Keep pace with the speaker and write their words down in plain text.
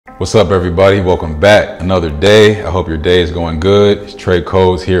What's up, everybody? Welcome back. Another day. I hope your day is going good. It's Trade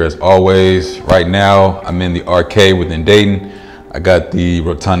Codes here as always. Right now, I'm in the arcade within Dayton. I got the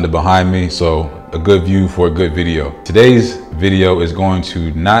rotunda behind me, so a good view for a good video. Today's video is going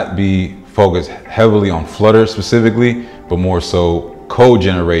to not be focused heavily on Flutter specifically, but more so code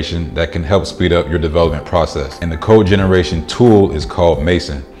generation that can help speed up your development process. And the code generation tool is called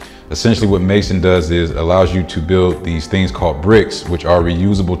Mason. Essentially what Mason does is allows you to build these things called bricks, which are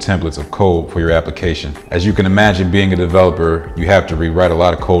reusable templates of code for your application. As you can imagine, being a developer, you have to rewrite a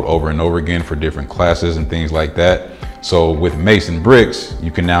lot of code over and over again for different classes and things like that. So with Mason bricks,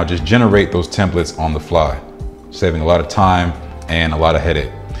 you can now just generate those templates on the fly, saving a lot of time and a lot of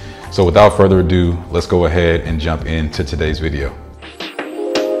headache. So without further ado, let's go ahead and jump into today's video.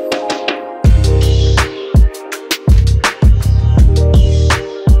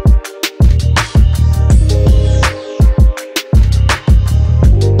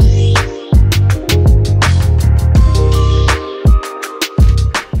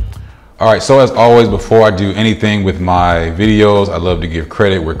 All right, so as always, before I do anything with my videos, I love to give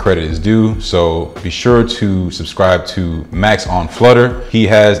credit where credit is due. So be sure to subscribe to Max on Flutter. He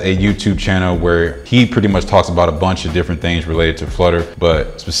has a YouTube channel where he pretty much talks about a bunch of different things related to Flutter.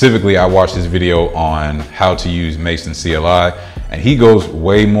 But specifically, I watched his video on how to use Mason CLI, and he goes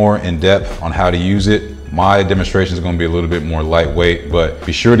way more in depth on how to use it. My demonstration is going to be a little bit more lightweight, but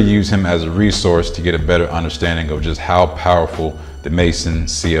be sure to use him as a resource to get a better understanding of just how powerful the Mason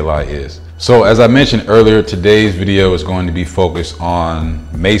CLI is. So as I mentioned earlier, today's video is going to be focused on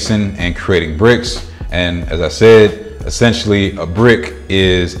Mason and creating bricks. And as I said, essentially a brick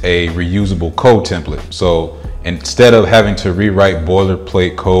is a reusable code template. So instead of having to rewrite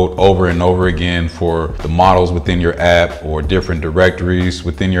boilerplate code over and over again for the models within your app or different directories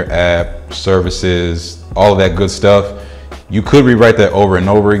within your app, services, all of that good stuff, you could rewrite that over and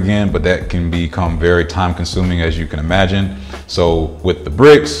over again, but that can become very time consuming, as you can imagine. So with the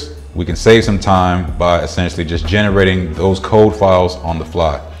bricks, we can save some time by essentially just generating those code files on the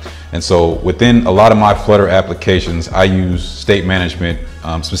fly. And so within a lot of my Flutter applications, I use state management,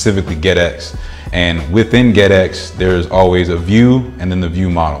 specifically GetX. And within GetX, there's always a view and then the view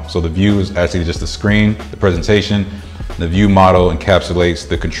model. So the view is actually just the screen, the presentation. The view model encapsulates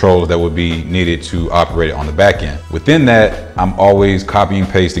the controls that would be needed to operate it on the back end. Within that, I'm always copying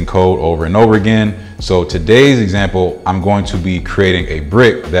and pasting code over and over again. So today's example, I'm going to be creating a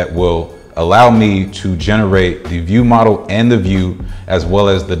brick that will allow me to generate the view model and the view, as well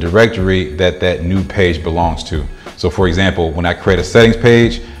as the directory that that new page belongs to. So for example, when I create a settings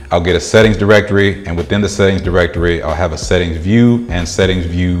page, I'll get a settings directory, and within the settings directory, I'll have a settings view and settings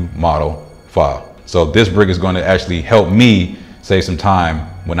view model file. So this brick is going to actually help me save some time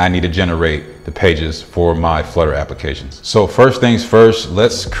when I need to generate the pages for my Flutter applications. So first things first,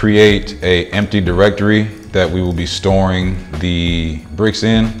 let's create an empty directory that we will be storing the bricks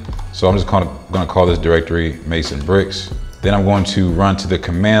in. So I'm just going to call this directory Mason bricks. Then I'm going to run to the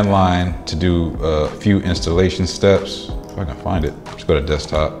command line to do a few installation steps. If I can find it, just go to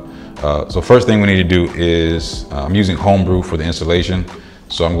desktop. So first thing we need to do is, I'm using Homebrew for the installation.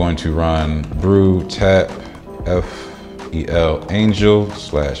 So I'm going to run brew tap fel angel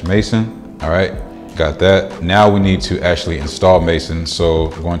 / Mason. All right, got that. Now we need to actually install Mason. So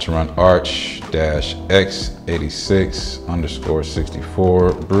we're going to run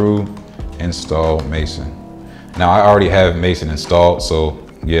arch-x86_64 brew install Mason. Now I already have Mason installed, so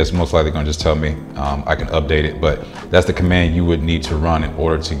yeah, it's most likely going to just tell me I can update it, but that's the command you would need to run in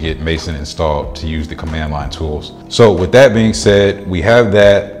order to get Mason installed to use the command line tools. So with that being said, we have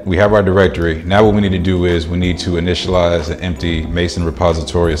that, we have our directory. Now what we need to do is we need to initialize an empty Mason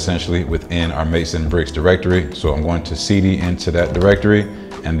repository essentially within our Mason bricks directory. So I'm going to cd into that directory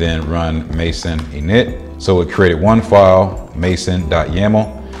and then run mason init. So it created one file,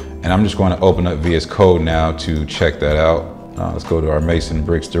 mason.yaml, and I'm just going to open up VS Code now to check that out. Let's go to our Mason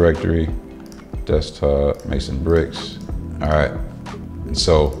bricks directory, desktop, Mason bricks. All right, and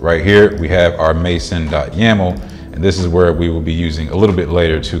so right here we have our mason.yaml, and this is where we will be using a little bit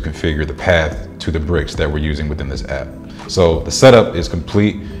later to configure the path to the bricks that we're using within this app. So the setup is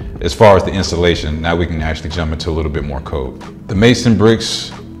complete as far as the installation. Now we can actually jump into a little bit more code. The Mason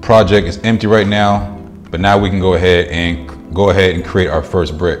bricks project is empty right now, but now we can go ahead and create our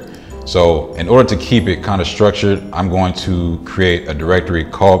first brick. So in order to keep it kind of structured, I'm going to create a directory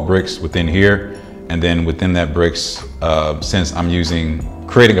called bricks within here. And then within that bricks, since I'm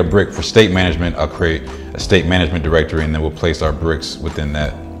creating a brick for state management, I'll create a state management directory, and then we'll place our bricks within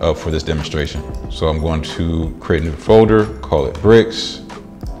that for this demonstration. So I'm going to create a new folder, call it bricks.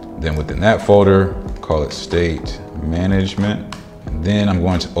 Then within that folder, call it state management. And then I'm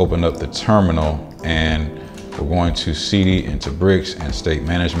going to open up the terminal and we're going to cd into bricks and state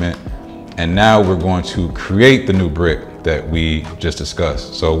management. And now we're going to create the new brick that we just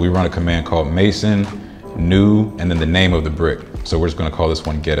discussed. So we run a command called mason new and then the name of the brick. So we're just going to call this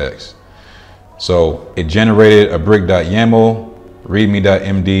one GetX. So it generated a brick.yaml,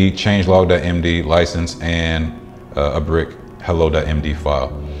 readme.md, changelog.md, license, and a brick hello.md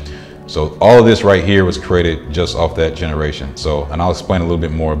file. So all of this right here was created just off that generation. So, and I'll explain a little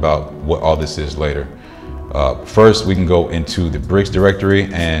bit more about what all this is later. First, we can go into the bricks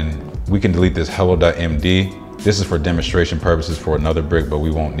directory and we can delete this hello.md. This is for demonstration purposes for another brick, but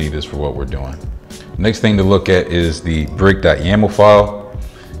we won't need this for what we're doing. Next thing to look at is the brick.yaml file.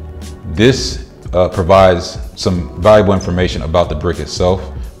 This provides some valuable information about the brick itself.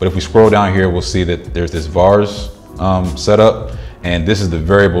 But if we scroll down here, we'll see that there's this vars set up. And this is the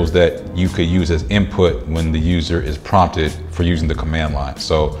variables that you could use as input when the user is prompted for using the command line.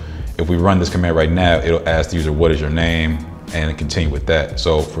 So if we run this command right now, it'll ask the user, what is your name? And continue with that.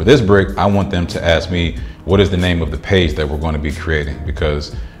 So for this brick, I want them to ask me, what is the name of the page that we're going to be creating?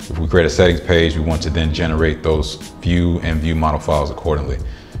 Because if we create a settings page, we want to then generate those view and view model files accordingly.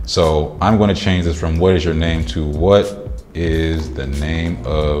 So I'm going to change this from what is your name to what is the name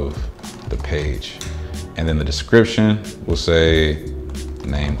of the page. And then the description will say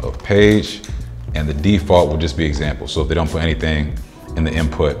name of page, and the default will just be example. So if they don't put anything in the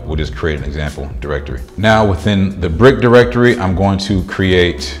input, we'll just create an example directory. Now within the brick directory, I'm going to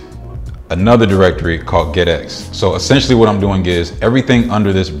create another directory called GetX. So essentially what I'm doing is everything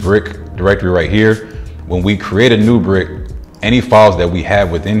under this brick directory right here, when we create a new brick, any files that we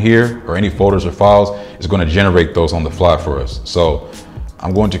have within here or any folders or files is going to generate those on the fly for us. So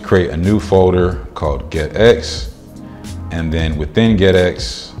I'm going to create a new folder called GetX, and then within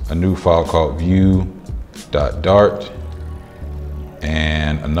GetX, a new file called view.dart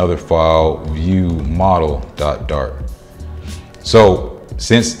and another file viewModel.dart. So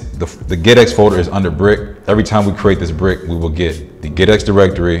since the GetX folder is under brick, every time we create this brick, we will get the GetX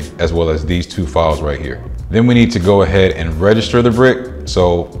directory as well as these two files right here. Then we need to go ahead and register the brick.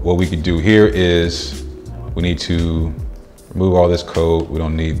 So what we can do here is we need to remove all this code. We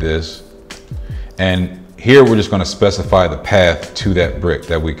don't need this. And here we're just going to specify the path to that brick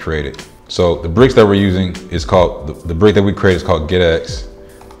that we created. So the bricks that we're using is called, the brick that we created is called GetX.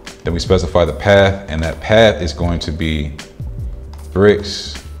 Then we specify the path, and that path is going to be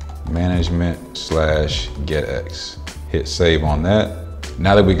bricks management/GetX. Hit save on that.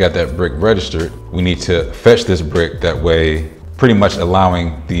 Now that we got that brick registered, we need to fetch this brick, that way pretty much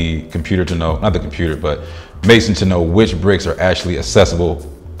allowing the computer to know, not the computer, but Mason to know which bricks are actually accessible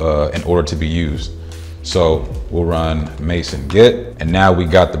in order to be used. So we'll run mason get, and now we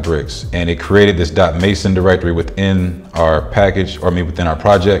got the bricks, and it created this .mason directory within our package, or within our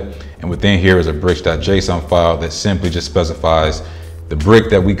project. And within here is a bricks.json file that simply just specifies the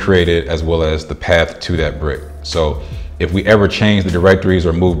brick that we created as well as the path to that brick. So if we ever change the directories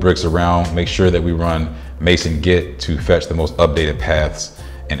or move bricks around, make sure that we run mason get to fetch the most updated paths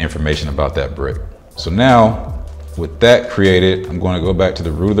and information about that brick. So now with that created, I'm going to go back to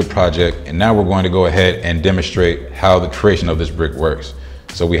the root of the project, and now we're going to go ahead and demonstrate how the creation of this brick works.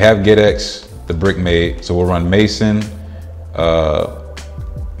 So we have GetX, the brick made. So we'll run mason,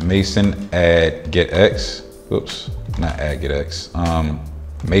 mason add GetX. Oops, not add GetX.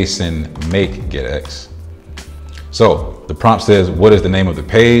 Mason make GetX. So the prompt says, what is the name of the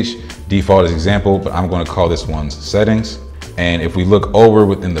page? Default is example, but I'm going to call this one's settings. And if we look over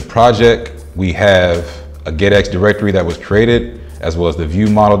within the project, we have a GetX directory that was created, as well as the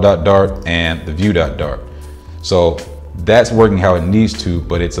viewModel.dart and the view.dart. So that's working how it needs to,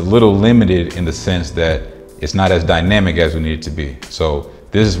 but it's a little limited in the sense that it's not as dynamic as we need it to be. So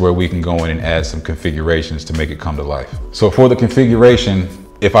this is where we can go in and add some configurations to make it come to life. So for the configuration,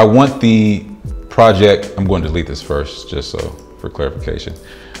 if I want the project, I'm going to delete this first, just so for clarification.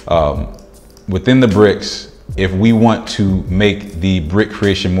 Within the bricks, if we want to make the brick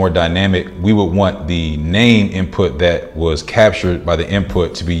creation more dynamic, we would want the name input that was captured by the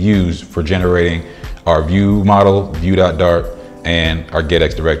input to be used for generating our view model, view.dart, and our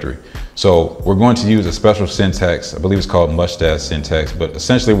GetX directory. So we're going to use a special syntax, I believe it's called mustache syntax, but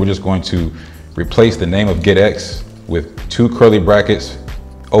essentially we're just going to replace the name of GetX with two curly brackets,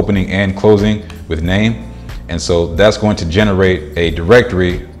 opening and closing with name. And so that's going to generate a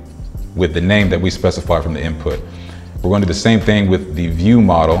directory with the name that we specify from the input. We're going to do the same thing with the view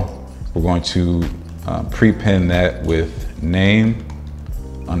model. We're going to prepend that with name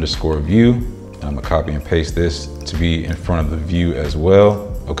underscore view. And I'm gonna copy and paste this to be in front of the view as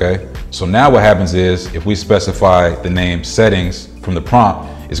well, okay? So now what happens is, if we specify the name settings from the prompt,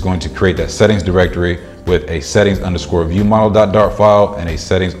 it's going to create that settings directory with a settings_viewModel.dart file and a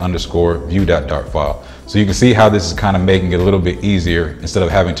settings_view.dart file. So you can see how this is kind of making it a little bit easier. Instead of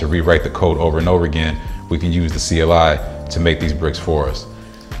having to rewrite the code over and over again, we can use the CLI to make these bricks for us.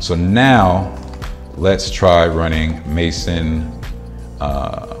 So now let's try running Mason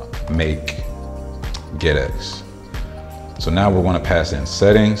make GetX. So now we're going to pass in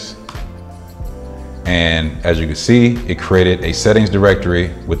settings. And as you can see, it created a settings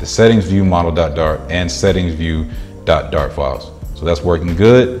directory with the settings_viewModel.dart and settings_view.dart files. So that's working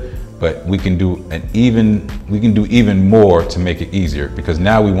good, but we can do even more to make it easier, because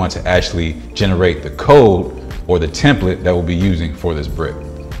now we want to actually generate the code or the template that we'll be using for this brick.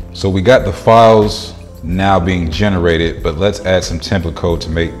 So we got the files now being generated, but let's add some template code to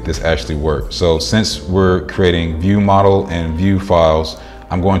make this actually work. So since we're creating view model and view files,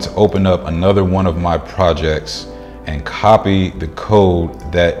 I'm going to open up another one of my projects and copy the code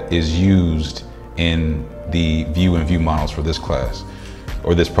that is used in the view and view models for this class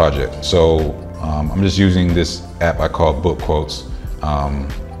or this project. So I'm just using this app I call Book Quotes,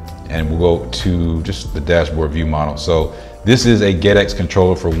 and we'll go to just the dashboard view model. So this is a GetX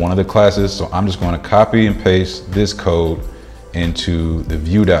controller for one of the classes. So I'm just going to copy and paste this code into the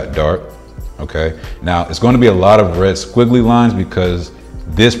view.dart. Okay. Now it's going to be a lot of red squiggly lines because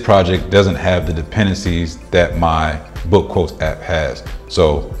this project doesn't have the dependencies that my Book Quotes app has.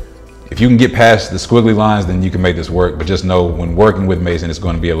 So if you can get past the squiggly lines, then you can make this work. But just know when working with Mason, it's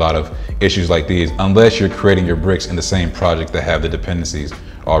going to be a lot of issues like these, unless you're creating your bricks in the same project that have the dependencies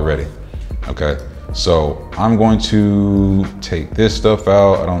already. Okay. So I'm going to take this stuff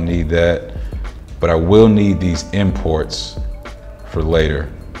out. I don't need that, but I will need these imports for later.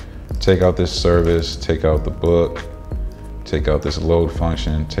 Take out this service, take out the book, take out this load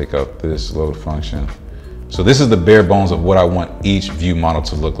function, take out this load function. So this is the bare bones of what I want each view model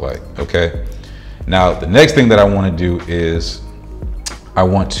to look like, okay? Now, the next thing that I want to do is I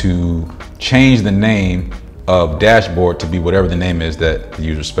want to change the name of dashboard to be whatever the name is that the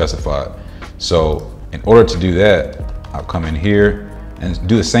user specified. So in order to do that, I'll come in here and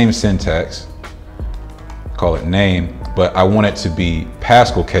do the same syntax, call it name, but I want it to be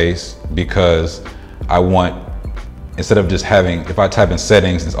Pascal case because I want, instead of just having, if I type in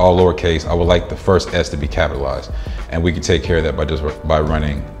settings, it's all lowercase, I would like the first S to be capitalized. And we can take care of that by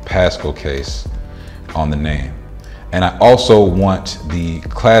running Pascal case on the name. And I also want the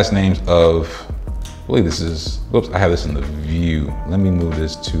class names of, I believe this is, whoops, I have this in the view. Let me move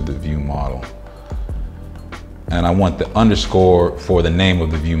this to the view model. And I want the underscore for the name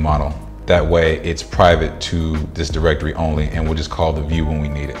of the view model. That way it's private to this directory only, and we'll just call the view when we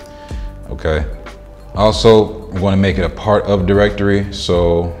need it, okay? Also, I'm going to make it a part of directory.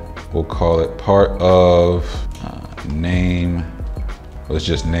 So we'll call it part of name, let's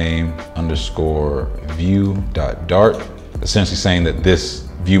just name underscore view.dart, essentially saying that this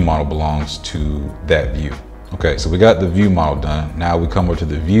view model belongs to that view. Okay, so we got the view model done. Now we come over to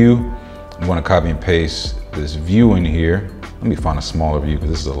the view. I'm going to copy and paste this view in here. Let me find a smaller view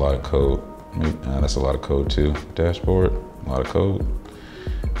because this is a lot of code. That's a lot of code too. Dashboard, a lot of code.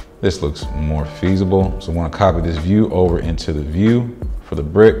 This looks more feasible. So I want to copy this view over into the view for the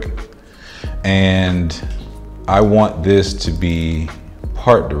brick. And I want this to be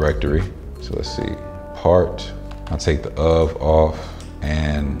part directory. So let's see, part. I'll take the of off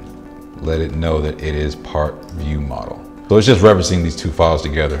and let it know that it is part view model. So it's just referencing these two files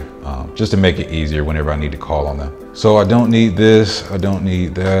together, just to make it easier whenever I need to call on them. So I don't need this, I don't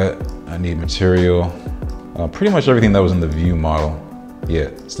need that, I need material. Pretty much everything that was in the view model. Yeah,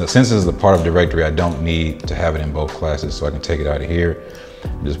 so since this is a part of directory, I don't need to have it in both classes, so I can take it out of here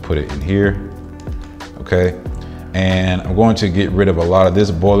and just put it in here, okay? And I'm going to get rid of a lot of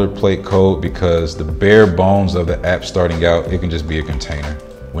this boilerplate code because the bare bones of the app starting out, it can just be a container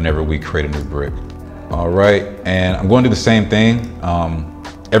whenever we create a new brick. All right, and I'm going to do the same thing.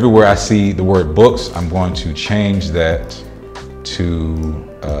 Everywhere I see the word books, I'm going to change that to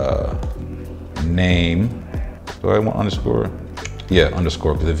name. Do I want underscore? Yeah,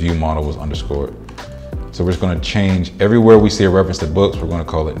 underscore, because the view model was underscored. So we're just going to change everywhere we see a reference to books, we're going to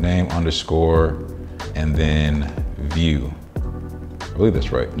call it name underscore and then view. I believe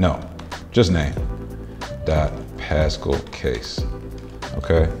that's right. No, just name dot Pascal case.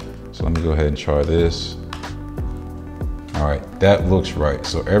 Okay, so let me go ahead and try this. All right, that looks right.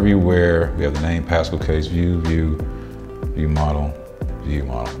 So everywhere we have the name Pascal case, view model, view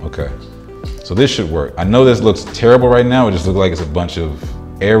model. Okay, so this should work. I know this looks terrible right now. It just looks like it's a bunch of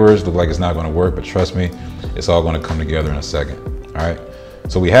errors, look like it's not going to work, but trust me, it's all going to come together in a second. All right,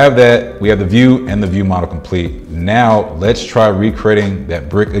 So we have that, we have the view and the view model complete. Now let's try recreating that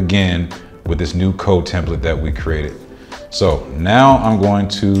brick again with this new code template that we created. So now I'm going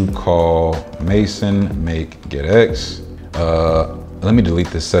to call Mason make GetX. Let me delete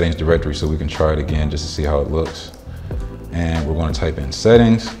this settings directory so we can try it again just to see how it looks. And we're going to type in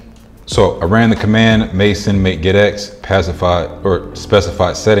settings. So I ran the command Mason make GetX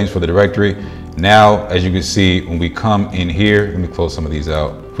specified settings for the directory. Now, as you can see, when we come in here, let me close some of these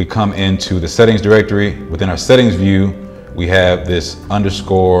out. If we come into the settings directory, within our settings view, we have this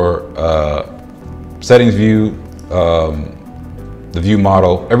underscore settings view, the view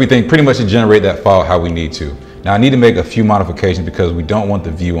model, everything pretty much to generate that file how we need to. Now I need to make a few modifications because we don't want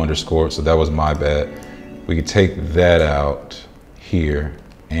the view underscore, so that was my bad. We could take that out here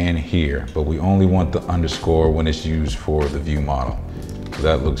and here, but we only want the underscore when it's used for the view model. So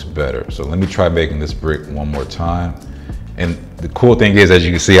that looks better. So let me try making this brick one more time. And the cool thing is, as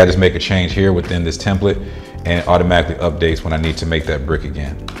you can see, I just make a change here within this template and it automatically updates when I need to make that brick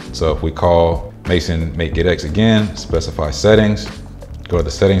again. So if we call Mason make GetX again, specify settings, go to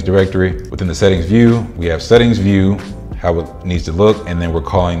the settings directory. Within the settings view, we have settings view, how it needs to look, and then we're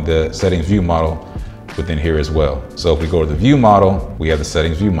calling the settings view model within here as well. So if we go to the view model, we have the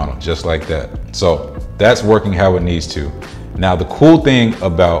settings view model, just like that. So that's working how it needs to. Now, the cool thing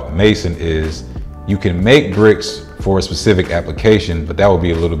about Mason is you can make bricks for a specific application, but that would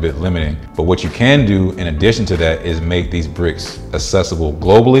be a little bit limiting. But what you can do in addition to that is make these bricks accessible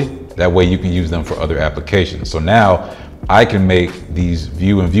globally. That way you can use them for other applications. So now I can make these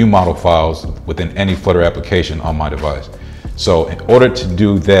view and view model files within any Flutter application on my device. So in order to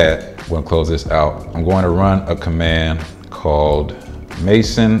do that, we're gonna close this out. I'm going to run a command called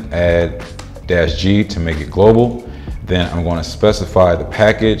Mason add -G to make it global. Then I'm going to specify the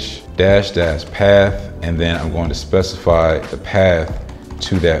package --path, and then I'm going to specify the path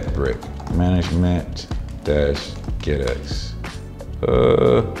to that brick. Management -GetX.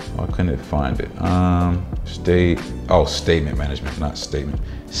 Why couldn't it find it? Statement management, not statement.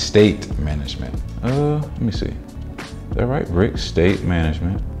 State management. Let me see. Is that right? Brick state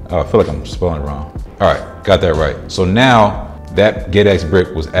management. Oh, I feel like I'm spelling it wrong. All right, got that right. So now that GetX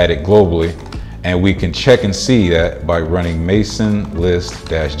brick was added globally, and we can check and see that by running Mason list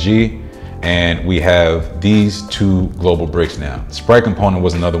 -G, and we have these two global bricks now. The sprite component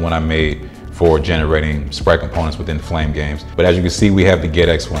was another one I made for generating sprite components within Flame games. But as you can see, we have the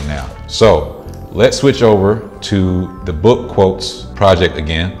GetX one now. So let's switch over to the book quotes project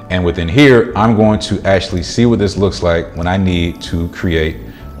again. And within here, I'm going to actually see what this looks like when I need to create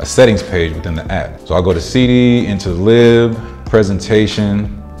a settings page within the app. So I'll go to CD, into lib, presentation,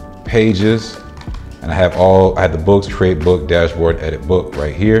 pages, and I have the books, create book, dashboard, edit book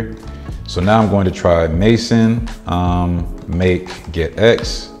right here. So now I'm going to try Mason make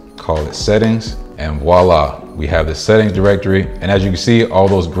GetX, call it settings, and voila, we have the settings directory. And as you can see, all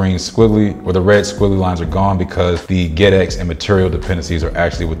those green squiggly or the red squiggly lines are gone because the GetX and material dependencies are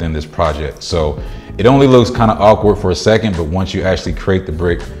actually within this project. So it only looks kind of awkward for a second, but once you actually create the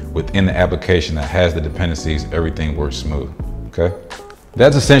brick within the application that has the dependencies, everything works smooth, okay?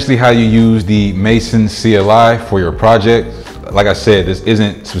 That's essentially how you use the Mason CLI for your project. Like I said, this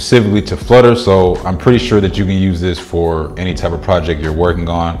isn't specifically to Flutter, so I'm pretty sure that you can use this for any type of project you're working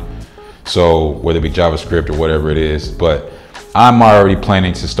on. So whether it be JavaScript or whatever it is, but I'm already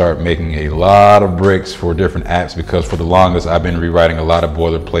planning to start making a lot of bricks for different apps because for the longest I've been rewriting a lot of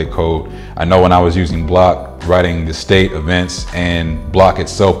boilerplate code. I know when I was using Block, writing the state events and Block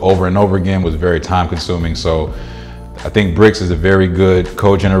itself over and over again was very time consuming. So I think Bricks is a very good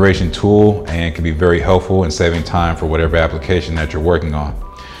code generation tool and can be very helpful in saving time for whatever application that you're working on.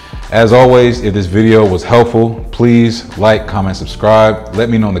 As always, if this video was helpful, please like, comment, subscribe. Let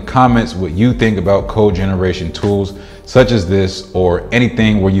me know in the comments what you think about code generation tools such as this or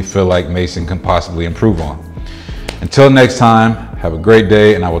anything where you feel like Mason can possibly improve on. Until next time, have a great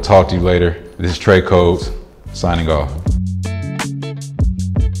day and I will talk to you later. This is Trey Codes signing off.